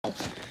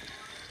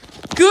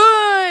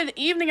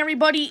Good evening,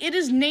 everybody. It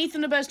is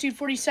Nathan, the best dude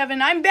 47.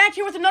 I'm back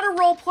here with another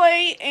role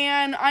play,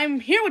 and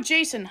I'm here with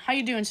Jason. How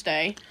you doing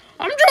today?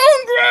 I'm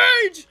doing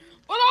great,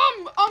 but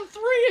I'm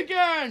 3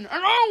 again, and I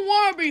don't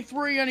want to be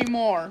 3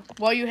 anymore.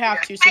 Well, you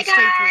have to, so hi,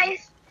 stay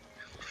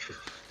 3.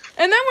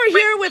 And then we're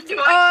here with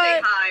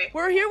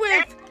we're here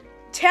with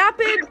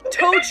Tapid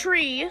Toe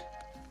Tree.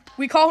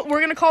 We're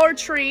gonna call her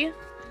Tree.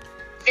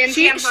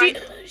 She is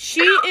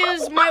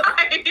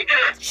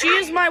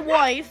my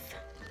wife.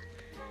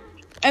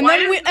 And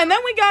then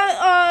we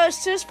got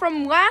sis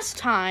from last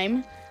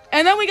time,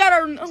 and then we got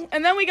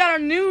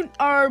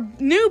our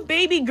new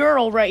baby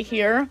girl right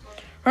here.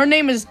 Her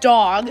name is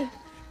Dog.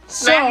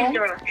 So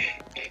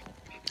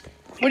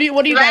what do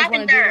you guys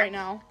want to do right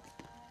now?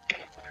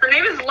 Her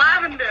name is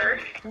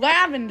Lavender.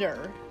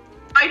 Lavender.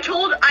 I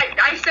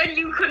said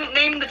you couldn't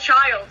name the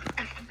child.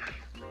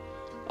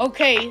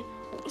 Okay,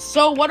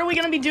 so what are we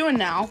gonna be doing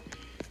now?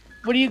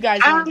 What do you guys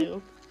want to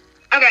do?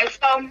 Okay,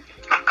 so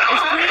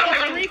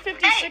it's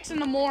 3:56 in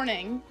the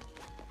morning.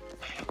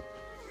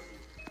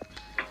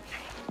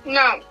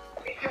 No.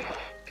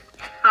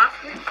 Huh?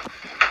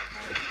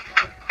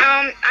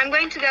 I'm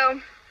going to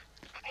go.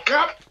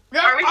 Yep.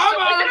 Are we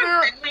still in a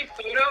friendly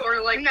photo or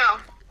like? No.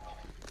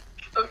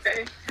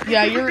 Okay.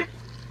 Yeah,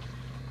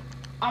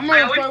 I'm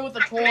gonna start with the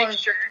tour. Make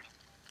sure.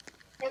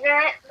 I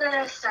got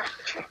the stuff.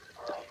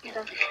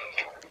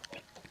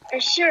 For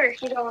sure,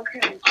 you don't look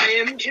crazy. I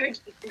am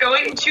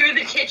going to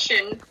the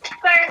kitchen.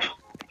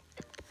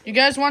 You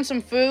guys want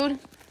some food?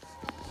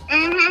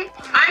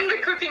 I'm the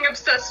cooking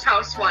obsessed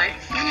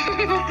housewife.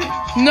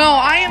 No,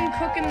 I am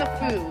cooking the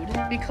food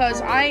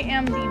because I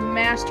am the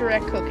master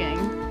at cooking.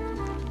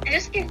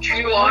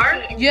 You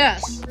are?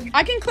 Yes,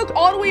 I can cook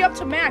all the way up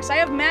to max. I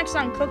have max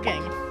on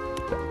cooking.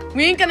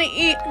 We ain't gonna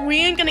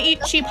eat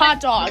cheap hot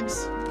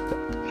dogs.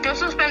 He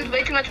also spends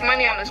way too much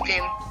money on this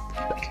game.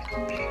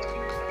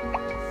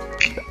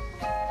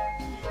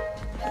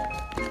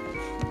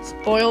 Let's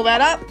boil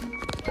that up.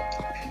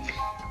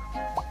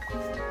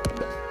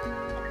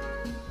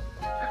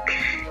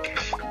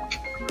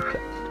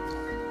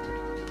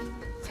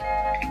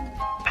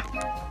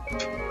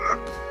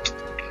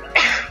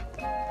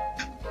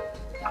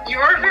 You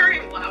are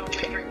very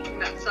loudly drinking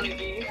that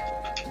Sunny.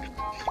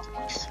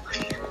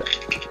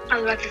 I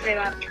was about to say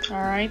that. All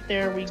right,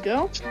 there we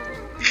go.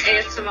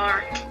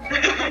 ASMR.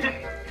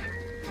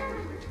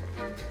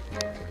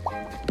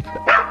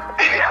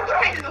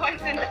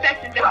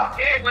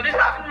 What is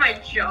up in my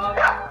job?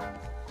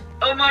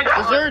 Oh my god.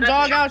 Is there a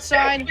dog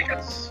outside? Like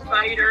a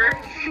spider.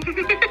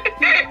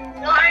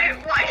 Why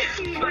is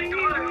my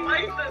god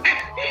alive?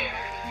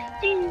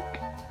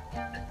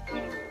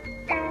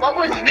 What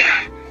was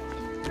that?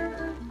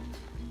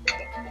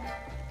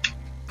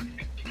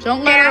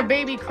 Don't let our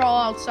baby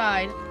crawl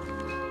outside.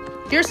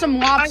 Here's some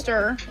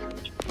lobster.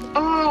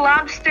 Oh,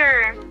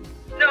 lobster.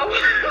 No,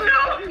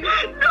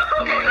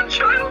 the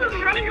child is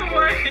running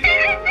away.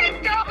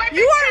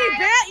 You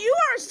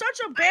are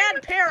such a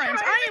bad parent.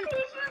 I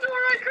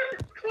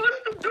couldn't close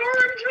the door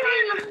in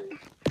time.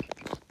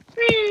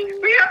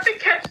 We have to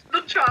catch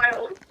the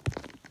child.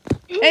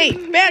 Hey,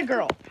 bad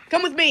girl,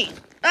 come with me.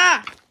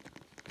 Ah,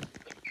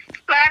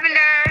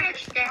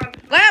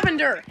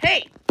 Lavender.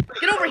 Hey,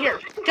 get over here.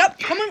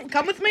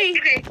 Come with me.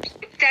 Okay,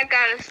 Dad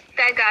got us.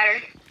 Dad got her.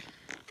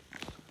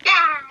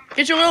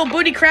 Get your little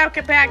booty crap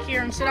back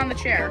here and sit on the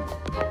chair.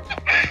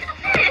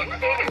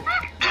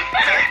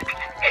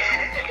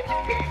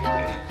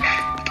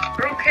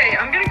 Okay,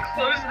 I'm gonna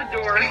close the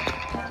door.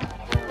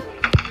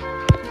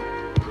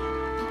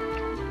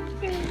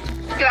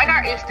 Do I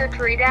got Easter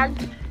tree, Dad?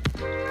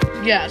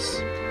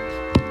 Yes.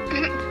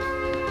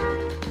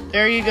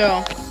 There you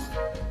go.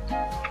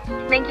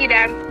 Thank you,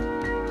 Dad.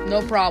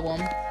 No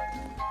problem.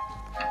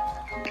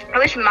 I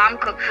wish Mom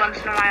cooked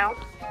once in a while.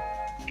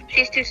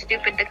 She's too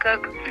stupid to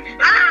cook.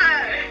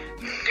 Ah!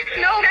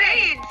 No,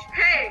 Paige!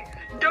 Hey,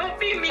 don't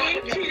be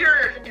mean to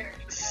your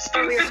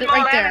stupid Sit mom.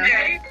 right there.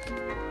 Okay?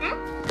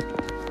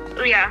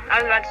 Oh, yeah,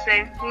 I was about to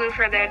say, move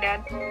her there,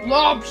 Dad.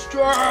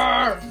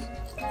 Lobster!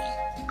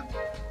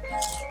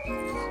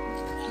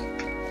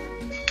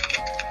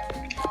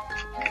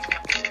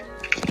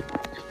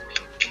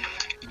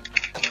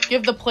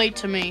 Give the plate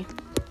to me.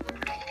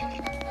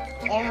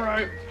 All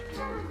right.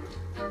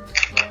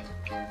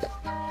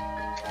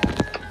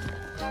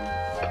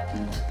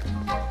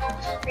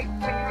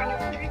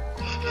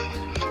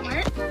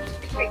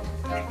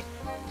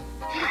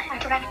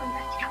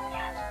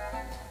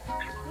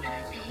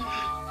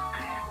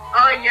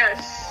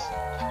 Yes.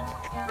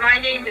 My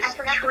name is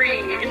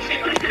Tree.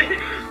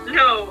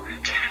 No.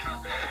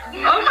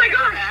 Oh my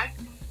gosh.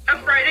 A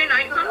Friday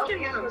night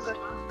pumpkin.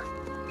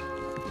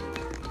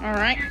 All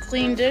right,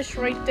 clean dish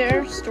right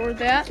there. Store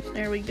that.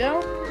 There we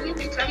go. You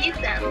can eat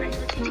them.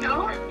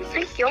 No,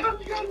 thank you.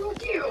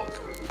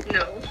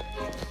 No.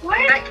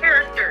 What? That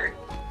character.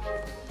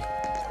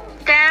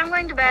 Dad, I'm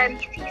going to bed.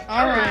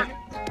 All right.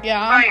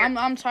 Yeah,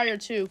 I'm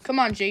tired too. Come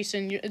on,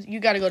 Jason. You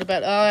got to go to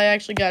bed. I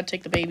actually got to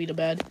take the baby to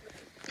bed.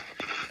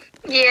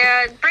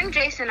 Yeah, bring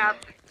Jason up.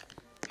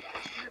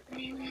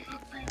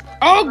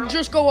 I'll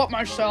just go up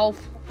myself.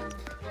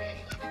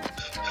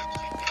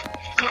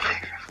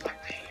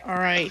 All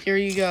right, here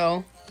you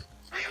go.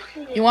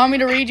 You want me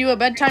to read you a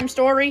bedtime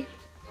story?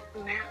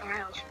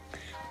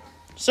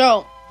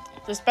 So,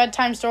 this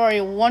bedtime story,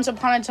 once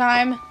upon a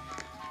time,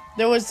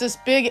 there was this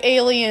big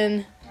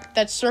alien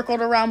that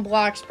circled around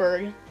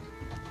Bloxburg.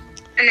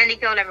 And then he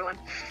killed everyone.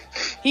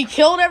 He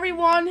killed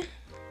everyone,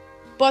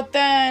 but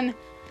then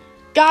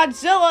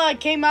Godzilla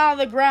came out of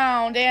the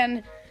ground,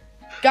 and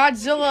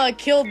Godzilla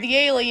killed the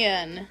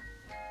alien.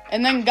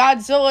 And then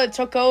Godzilla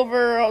took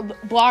over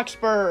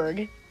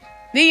Bloxburg.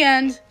 The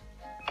end.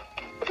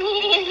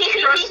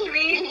 Trust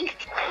me,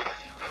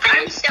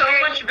 I'm so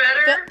much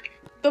better.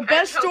 The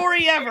best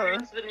story ever.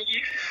 Than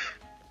you.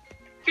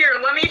 Here,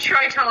 let me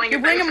try telling you.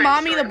 You're bringing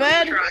mommy to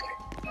bed?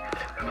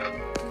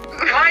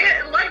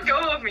 Why? Let go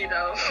of me,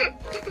 though.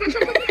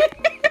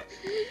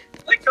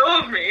 Let go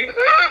of me.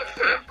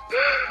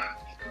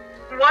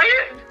 What?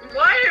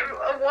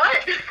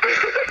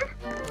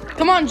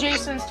 Come on,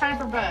 Jason, it's time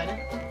for bed.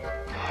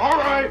 All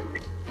right.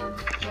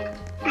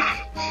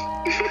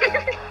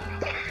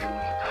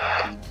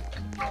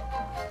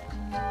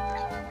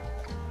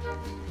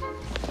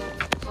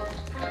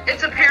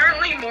 It's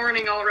apparently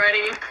morning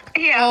already.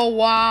 Yeah. Oh,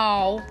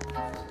 wow.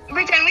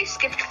 Pretend we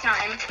skipped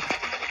time.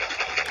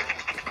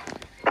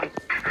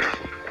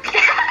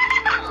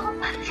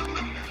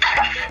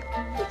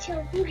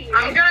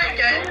 I'm gonna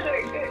get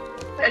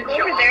Like, go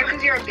over there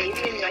because you're a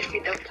baby and like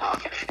you don't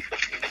talk.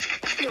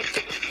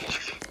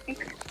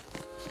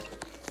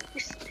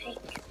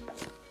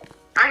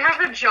 I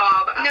have a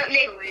job, No,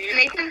 actually.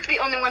 Nathan's the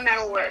only one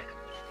that'll work.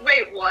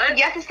 Wait, what?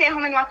 You have to stay at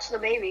home and watch the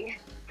baby.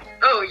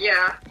 Oh,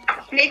 yeah.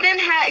 Nathan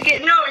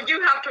No,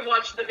 you have to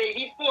watch the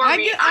baby for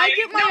me. I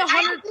get my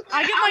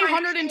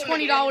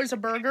 $120 a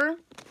burger.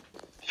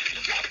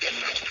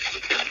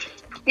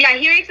 Yeah,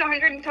 he makes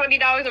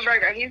 $120 a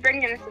burger. He's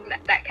bringing us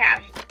that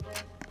cash.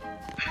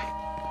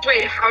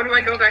 Wait, how do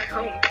I go back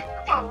home?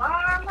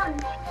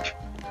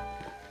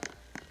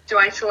 Do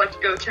I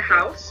select go to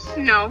house?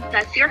 No,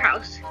 that's your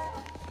house.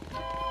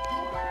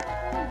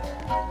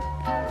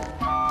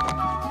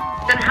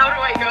 Then how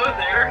do I go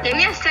there? Give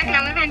me a second,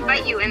 I'm gonna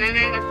invite you, and then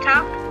in the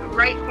top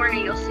right corner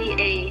you'll see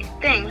a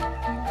thing.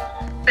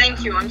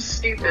 Thank you, I'm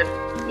stupid.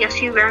 Yes,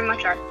 you very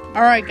much are.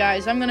 All right,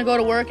 guys, I'm gonna go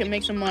to work and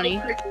make some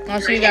money.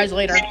 I'll see you guys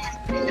later.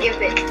 Give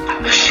it.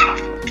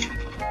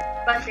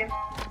 Bless you.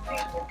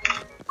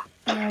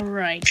 All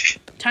right,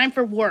 time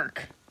for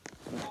work.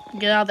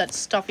 Get out of that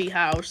stuffy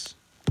house.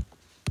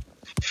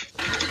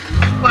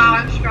 Wow,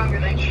 I'm stronger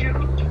than you.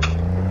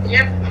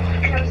 Yep.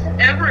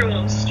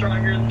 Everyone's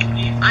stronger than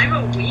me. I'm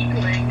a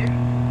weakling.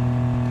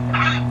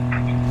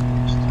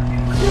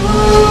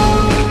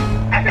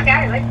 I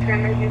forgot I like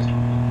cranberry juice.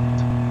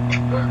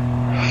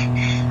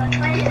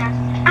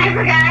 I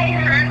forgot.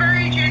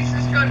 Cranberry juice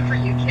is good for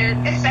you, kid.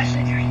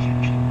 Especially during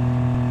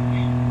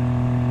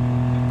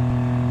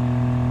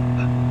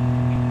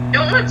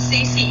Don't let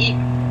Cece eat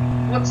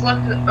what's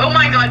left of the— Oh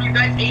my god, you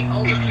guys ate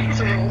all the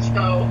pizza rolls,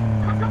 though.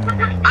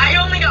 I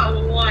only got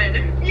one.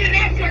 You didn't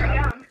have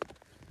zero.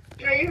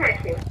 No, you heard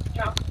two.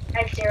 No, I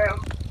have zero.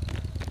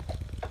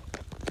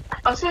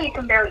 Also, you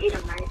can barely eat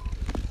them, right?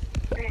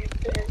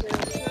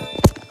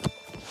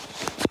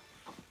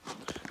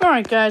 All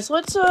right, guys,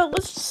 let's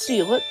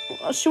see.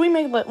 Should we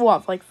make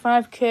what, like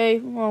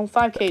 5K? Well,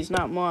 5K is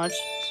not much,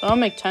 so I'll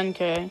make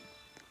 10K.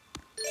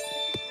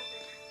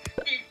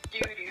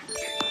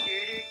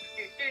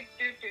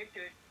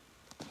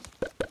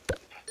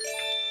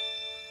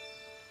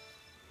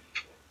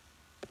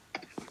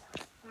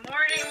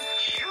 Morning,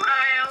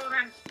 child.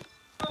 I'm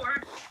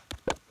bored.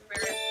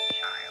 Where is the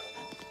child?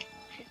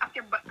 She's up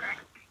your butt crack.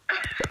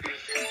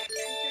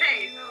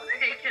 Hey,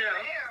 kiddo.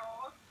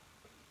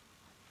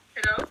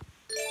 Kiddo?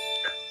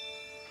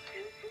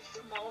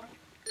 Small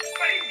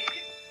baby.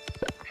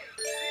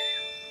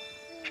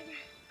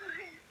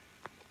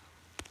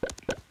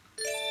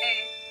 Hey,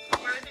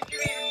 where did you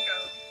even go?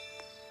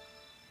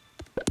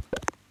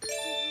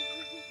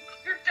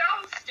 You're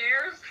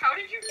downstairs. How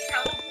did you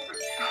teleport,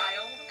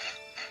 child?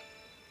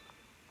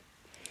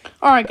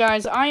 Alright,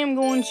 guys, I am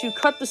going to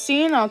cut the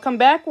scene. I'll come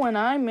back when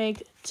I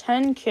make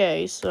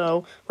 10K.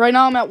 So, right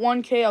now I'm at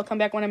 1K. I'll come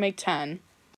back when I make 10.